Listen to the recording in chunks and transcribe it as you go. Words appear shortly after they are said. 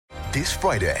This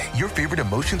Friday, your favorite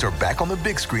emotions are back on the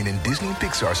big screen in Disney and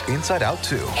Pixar's Inside Out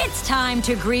 2. It's time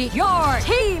to greet your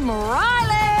Team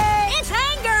Riley. It's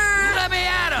anger. Let me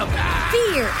at him.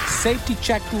 Fear. Safety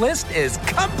checklist is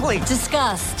complete.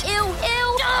 Disgust. Ew.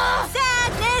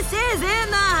 Sadness is in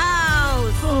the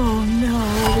house. Oh, no.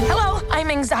 Hello, I'm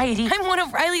anxiety. I'm one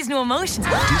of Riley's new emotions.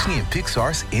 Disney and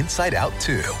Pixar's Inside Out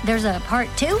 2. There's a part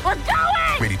 2? We're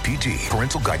going! Rated PG.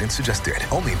 Parental guidance suggested.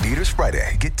 Only in theaters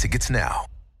Friday. Get tickets now.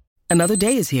 Another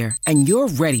day is here, and you're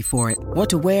ready for it. What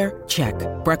to wear? Check.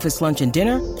 Breakfast, lunch, and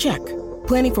dinner? Check.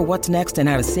 Planning for what's next and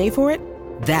how to save for it?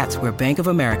 That's where Bank of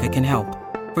America can help.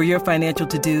 For your financial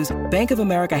to-dos, Bank of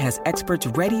America has experts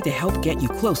ready to help get you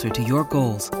closer to your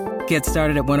goals. Get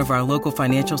started at one of our local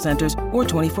financial centers or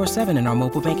 24/7 in our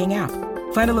mobile banking app.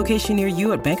 Find a location near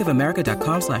you at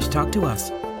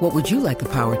bankofamerica.com/talktous. What would you like the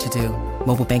power to do?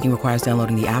 Mobile banking requires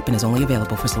downloading the app and is only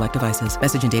available for select devices.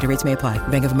 Message and data rates may apply.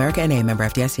 Bank of America NA, member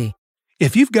FDIC.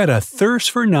 If you've got a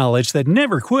thirst for knowledge that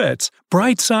never quits,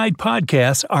 Brightside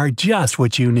Podcasts are just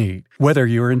what you need. Whether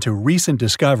you're into recent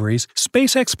discoveries,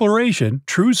 space exploration,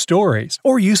 true stories,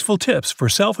 or useful tips for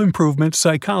self-improvement,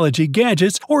 psychology,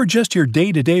 gadgets, or just your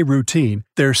day-to-day routine,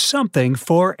 there's something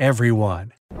for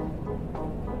everyone.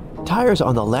 Tires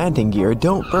on the landing gear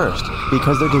don't burst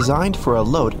because they're designed for a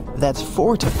load that's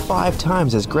 4 to 5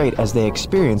 times as great as they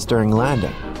experience during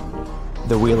landing.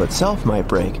 The wheel itself might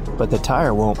break, but the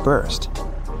tire won't burst.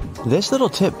 This little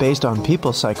tip based on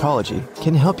people's psychology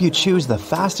can help you choose the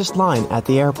fastest line at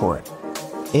the airport.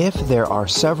 If there are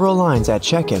several lines at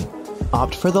check-in,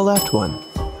 opt for the left one.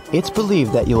 It's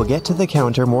believed that you'll get to the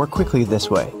counter more quickly this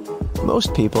way.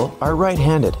 Most people are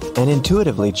right-handed and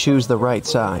intuitively choose the right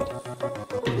side.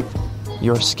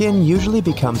 Your skin usually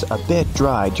becomes a bit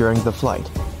dry during the flight.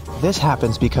 This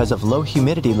happens because of low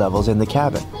humidity levels in the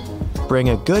cabin. Bring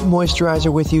a good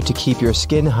moisturizer with you to keep your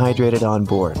skin hydrated on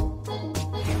board.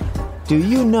 Do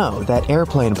you know that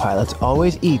airplane pilots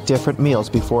always eat different meals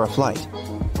before a flight?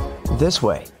 This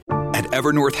way. At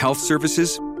Evernorth Health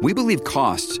Services, we believe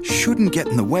costs shouldn't get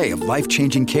in the way of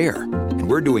life-changing care, and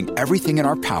we're doing everything in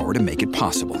our power to make it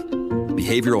possible.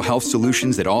 Behavioral health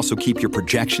solutions that also keep your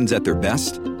projections at their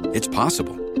best? It's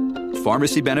possible.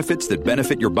 Pharmacy benefits that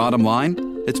benefit your bottom line?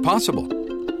 It's possible.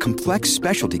 Complex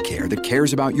specialty care that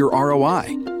cares about your ROI?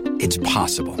 It's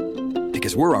possible.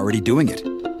 Because we're already doing it.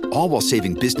 All while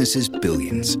saving businesses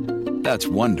billions. That's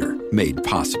Wonder made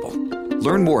possible.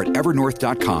 Learn more at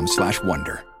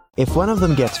evernorth.com/wonder. If one of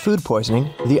them gets food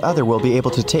poisoning, the other will be able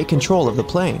to take control of the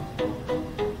plane.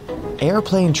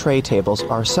 Airplane tray tables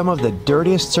are some of the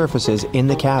dirtiest surfaces in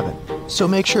the cabin, so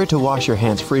make sure to wash your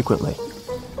hands frequently.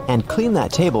 And clean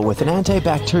that table with an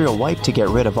antibacterial wipe to get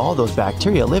rid of all those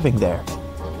bacteria living there.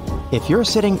 If you're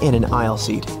sitting in an aisle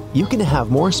seat, you can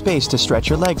have more space to stretch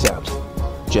your legs out.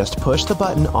 Just push the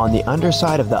button on the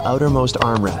underside of the outermost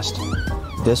armrest.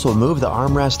 This will move the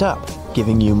armrest up,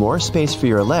 giving you more space for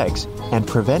your legs and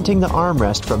preventing the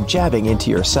armrest from jabbing into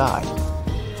your side.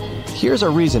 Here's a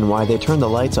reason why they turn the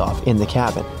lights off in the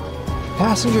cabin.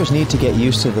 Passengers need to get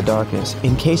used to the darkness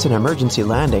in case an emergency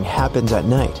landing happens at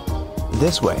night.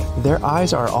 This way, their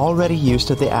eyes are already used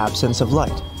to the absence of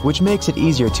light, which makes it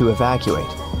easier to evacuate.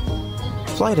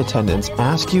 Flight attendants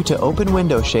ask you to open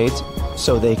window shades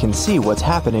so they can see what's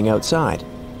happening outside.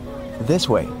 This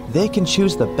way, they can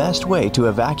choose the best way to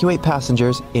evacuate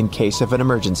passengers in case of an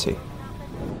emergency.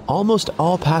 Almost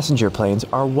all passenger planes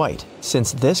are white,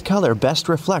 since this color best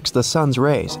reflects the sun's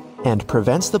rays and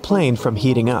prevents the plane from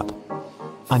heating up.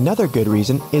 Another good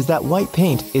reason is that white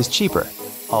paint is cheaper.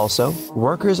 Also,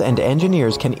 workers and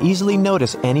engineers can easily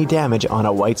notice any damage on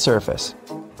a white surface.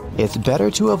 It's better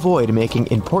to avoid making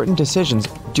important decisions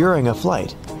during a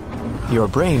flight. Your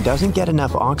brain doesn't get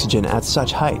enough oxygen at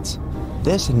such heights.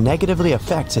 This negatively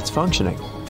affects its functioning.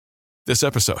 This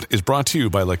episode is brought to you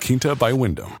by La Quinta by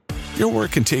Wyndham. Your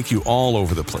work can take you all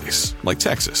over the place, like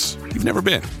Texas. You've never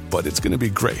been, but it's going to be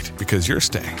great because you're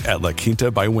staying at La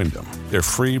Quinta by Wyndham. Their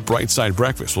free Brightside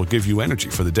breakfast will give you energy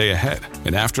for the day ahead.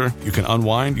 And after, you can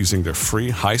unwind using their free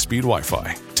high-speed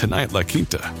Wi-Fi. Tonight, La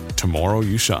Quinta. Tomorrow,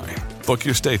 you shine. Book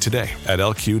your stay today at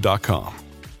lq.com.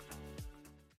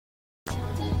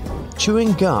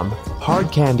 Chewing gum,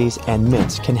 hard candies, and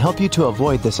mints can help you to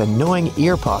avoid this annoying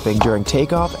ear popping during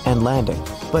takeoff and landing,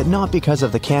 but not because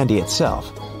of the candy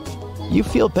itself. You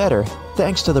feel better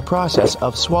thanks to the process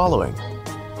of swallowing.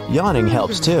 Yawning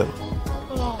helps too.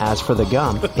 As for the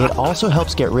gum, it also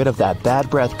helps get rid of that bad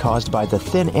breath caused by the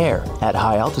thin air at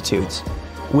high altitudes,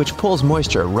 which pulls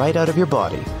moisture right out of your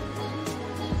body.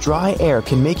 Dry air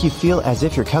can make you feel as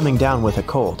if you're coming down with a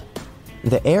cold.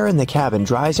 The air in the cabin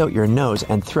dries out your nose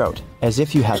and throat as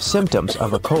if you have symptoms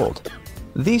of a cold.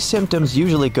 These symptoms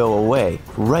usually go away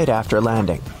right after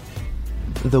landing.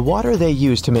 The water they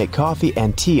use to make coffee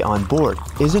and tea on board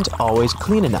isn't always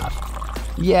clean enough.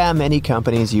 Yeah, many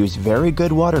companies use very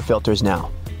good water filters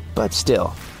now, but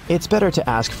still, it's better to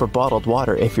ask for bottled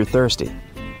water if you're thirsty.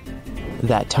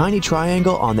 That tiny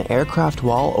triangle on the aircraft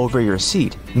wall over your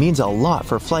seat means a lot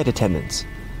for flight attendants.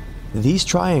 These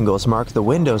triangles mark the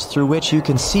windows through which you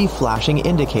can see flashing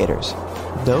indicators.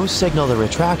 Those signal the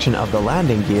retraction of the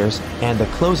landing gears and the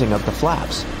closing of the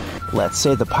flaps. Let's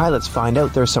say the pilots find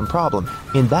out there's some problem.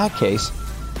 In that case,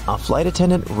 a flight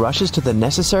attendant rushes to the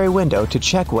necessary window to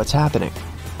check what's happening.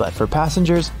 But for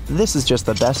passengers, this is just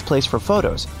the best place for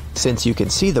photos, since you can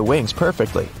see the wings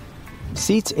perfectly.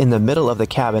 Seats in the middle of the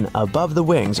cabin above the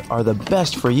wings are the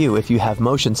best for you if you have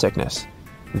motion sickness.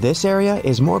 This area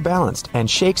is more balanced and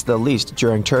shakes the least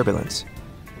during turbulence.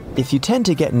 If you tend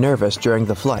to get nervous during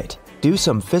the flight, do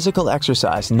some physical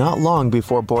exercise not long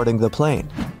before boarding the plane.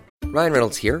 Ryan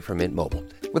Reynolds here from Mint Mobile.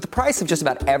 With the price of just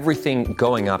about everything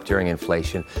going up during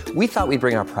inflation, we thought we'd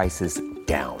bring our prices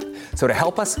down. So to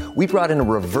help us, we brought in a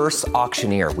reverse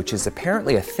auctioneer, which is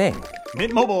apparently a thing.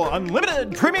 Mint Mobile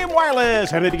Unlimited Premium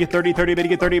Wireless. How to get 30, 30, how to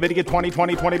get 30, how to get 20,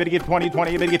 20, 20, how to get 20,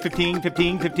 20, how to get 15,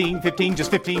 15, 15, 15,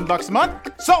 just $15 a month?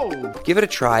 Sold! Give it a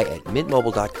try at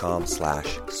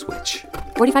mintmobile.com/switch.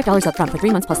 $45 up front for 3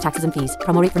 months plus taxes and fees.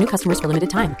 Promo rate for new customers for limited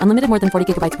time. Unlimited more than 40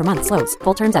 gigabytes per month. Slows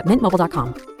full terms at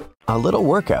mintmobile.com. A little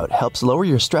workout helps lower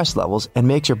your stress levels and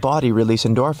makes your body release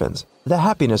endorphins, the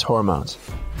happiness hormones.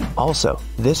 Also,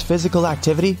 this physical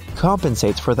activity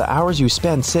compensates for the hours you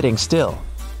spend sitting still.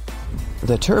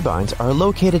 The turbines are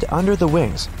located under the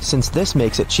wings, since this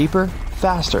makes it cheaper,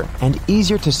 faster, and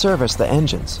easier to service the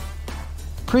engines.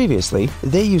 Previously,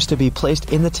 they used to be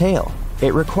placed in the tail.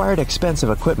 It required expensive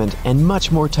equipment and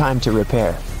much more time to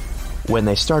repair. When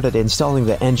they started installing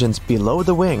the engines below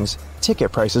the wings,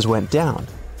 ticket prices went down.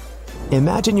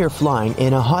 Imagine you're flying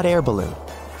in a hot air balloon.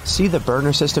 See the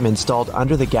burner system installed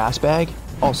under the gas bag,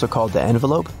 also called the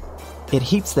envelope? It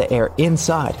heats the air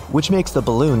inside, which makes the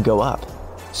balloon go up.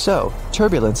 So,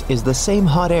 turbulence is the same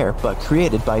hot air but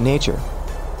created by nature.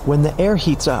 When the air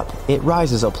heats up, it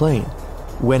rises a plane.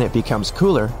 When it becomes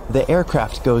cooler, the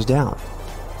aircraft goes down.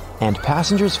 And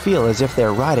passengers feel as if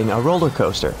they're riding a roller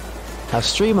coaster. A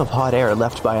stream of hot air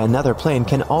left by another plane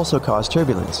can also cause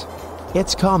turbulence.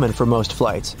 It's common for most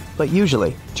flights, but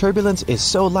usually, turbulence is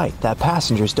so light that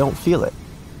passengers don't feel it.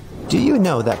 Do you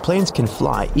know that planes can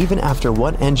fly even after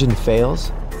one engine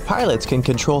fails? Pilots can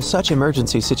control such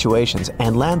emergency situations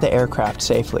and land the aircraft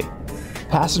safely.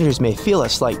 Passengers may feel a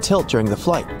slight tilt during the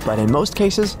flight, but in most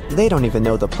cases, they don't even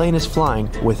know the plane is flying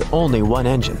with only one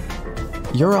engine.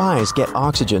 Your eyes get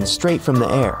oxygen straight from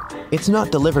the air. It's not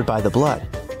delivered by the blood.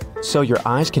 So your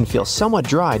eyes can feel somewhat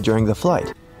dry during the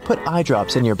flight. Put eye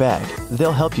drops in your bag.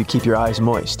 They'll help you keep your eyes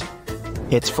moist.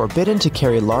 It's forbidden to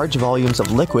carry large volumes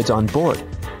of liquids on board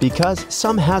because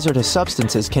some hazardous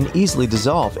substances can easily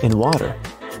dissolve in water.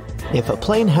 If a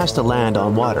plane has to land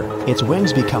on water, its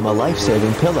wings become a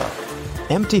life-saving pillow.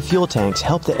 Empty fuel tanks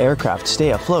help the aircraft stay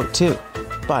afloat too.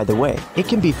 By the way, it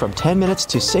can be from 10 minutes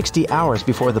to 60 hours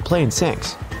before the plane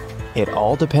sinks. It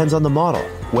all depends on the model,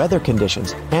 weather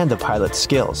conditions, and the pilot's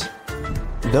skills.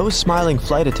 Those smiling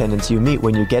flight attendants you meet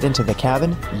when you get into the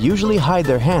cabin usually hide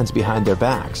their hands behind their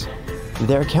backs.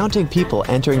 They're counting people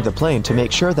entering the plane to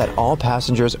make sure that all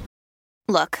passengers...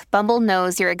 Look, Bumble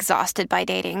knows you're exhausted by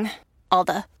dating. All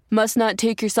the, must not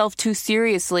take yourself too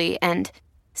seriously, and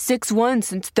 6'1"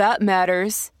 since that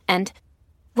matters, and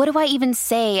what do I even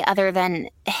say other than,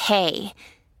 hey?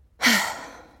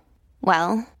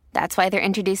 Well, that's why they're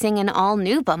introducing an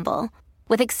all-new Bumble.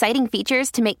 With exciting features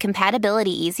to make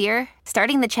compatibility easier,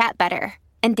 starting the chat better,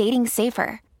 and dating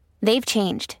safer. They've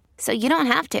changed, so you don't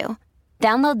have to.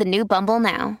 Download the new Bumble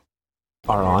now.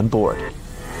 Are on board.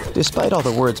 Despite all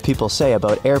the words people say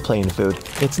about airplane food,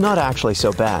 it's not actually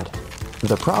so bad.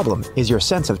 The problem is your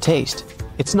sense of taste.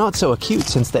 It's not so acute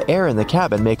since the air in the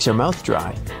cabin makes your mouth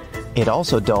dry. It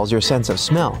also dulls your sense of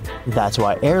smell. That's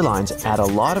why airlines add a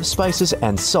lot of spices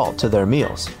and salt to their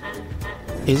meals.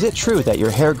 Is it true that your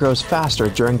hair grows faster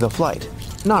during the flight?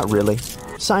 Not really.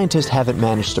 Scientists haven't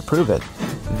managed to prove it.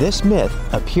 This myth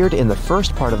appeared in the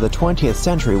first part of the 20th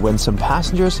century when some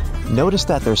passengers noticed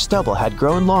that their stubble had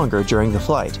grown longer during the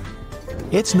flight.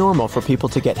 It's normal for people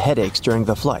to get headaches during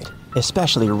the flight,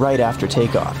 especially right after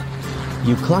takeoff.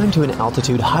 You climb to an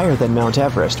altitude higher than Mount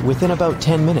Everest within about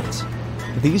 10 minutes.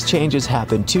 These changes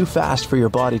happen too fast for your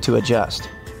body to adjust.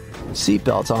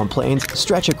 Seatbelts on planes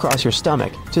stretch across your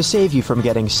stomach to save you from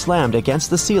getting slammed against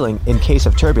the ceiling in case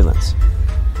of turbulence.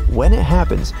 When it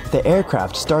happens, the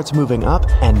aircraft starts moving up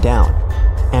and down,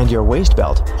 and your waist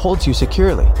belt holds you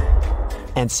securely.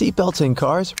 And seatbelts in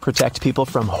cars protect people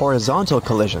from horizontal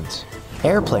collisions.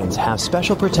 Airplanes have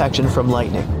special protection from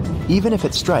lightning. Even if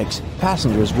it strikes,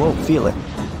 passengers won't feel it.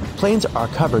 Planes are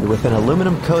covered with an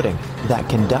aluminum coating that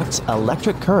conducts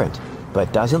electric current,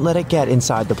 but doesn't let it get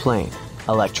inside the plane.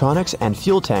 Electronics and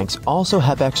fuel tanks also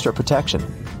have extra protection.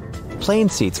 Plane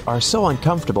seats are so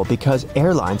uncomfortable because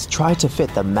airlines try to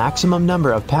fit the maximum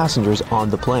number of passengers on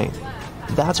the plane.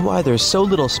 That's why there's so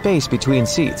little space between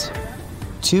seats.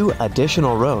 2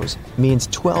 additional rows means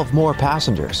 12 more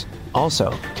passengers.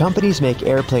 Also, companies make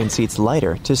airplane seats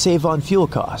lighter to save on fuel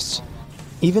costs.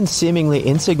 Even seemingly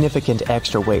insignificant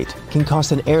extra weight can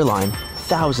cost an airline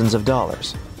thousands of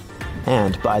dollars.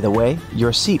 And, by the way,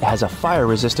 your seat has a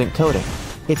fire-resistant coating.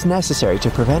 It's necessary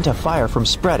to prevent a fire from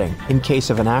spreading in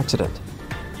case of an accident.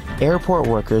 Airport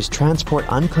workers transport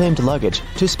unclaimed luggage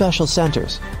to special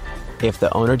centers. If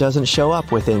the owner doesn't show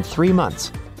up within 3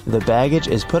 months, the baggage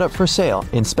is put up for sale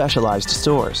in specialized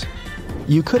stores.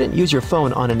 You couldn't use your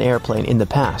phone on an airplane in the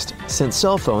past, since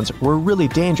cell phones were really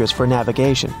dangerous for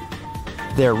navigation.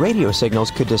 Their radio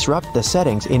signals could disrupt the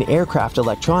settings in aircraft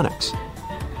electronics.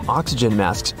 Oxygen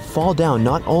masks fall down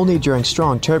not only during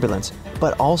strong turbulence,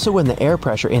 but also when the air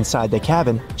pressure inside the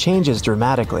cabin changes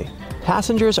dramatically.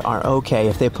 Passengers are okay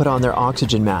if they put on their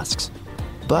oxygen masks,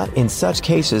 but in such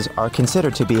cases are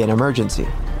considered to be an emergency,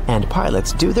 and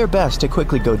pilots do their best to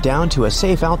quickly go down to a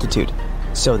safe altitude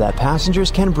so that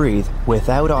passengers can breathe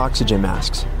without oxygen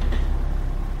masks.